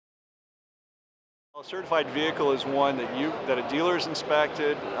A certified vehicle is one that a dealer is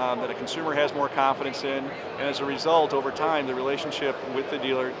inspected, that a consumer has more confidence in, and as a result, over time, the relationship with the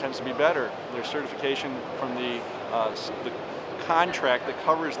dealer tends to be better. There's certification from the contract that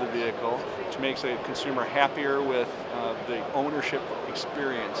covers the vehicle, which makes a consumer happier with the ownership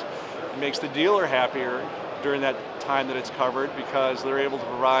experience. It makes the dealer happier during that time that it's covered because they're able to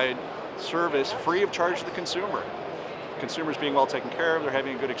provide service free of charge to the consumer. Consumers being well taken care of, they're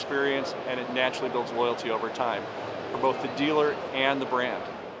having a good experience, and it naturally builds loyalty over time for both the dealer and the brand.